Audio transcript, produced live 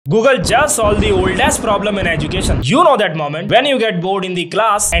Google just solved the oldest problem in education. You know that moment when you get bored in the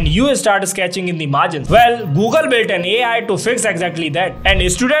class and you start sketching in the margins. Well, Google built an AI to fix exactly that,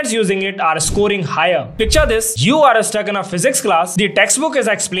 and students using it are scoring higher. Picture this: you are stuck in a physics class. The textbook is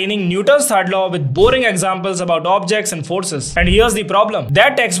explaining Newton's third law with boring examples about objects and forces. And here's the problem: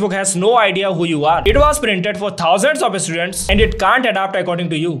 that textbook has no idea who you are. It was printed for thousands of students and it can't adapt according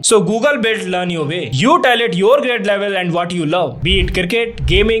to you. So Google built Learn Your Way. You tell it your grade level and what you love, be it cricket,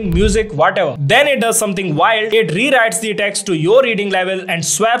 gaming, music, whatever. Then it does something wild. It rewrites the text to your reading level and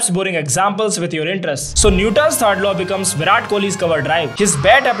swaps boring examples with your interests. So Newton's third law becomes Virat Kohli's cover drive, his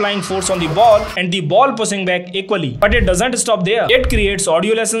bat applying force on the ball and the ball pushing back equally. But it doesn't stop there. It creates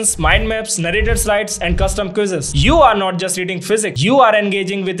audio lessons, mind maps, narrated slides, and custom quizzes. You are not just reading physics, you are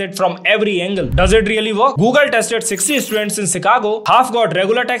engaging with it from every angle. Does it really work? Google tested 60 students in Chicago. Half got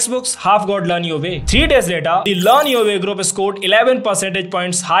regular textbooks, half got Learn Your Way. 3 days later, the Learn Your Way group scored 11 percentage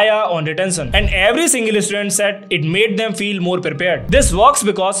points higher on retention, and every single student said it made them feel more prepared. This works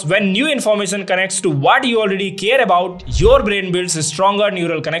because when new information connects to what you already care about, your brain builds stronger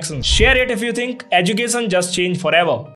neural connections. Share it if you think education just changed forever.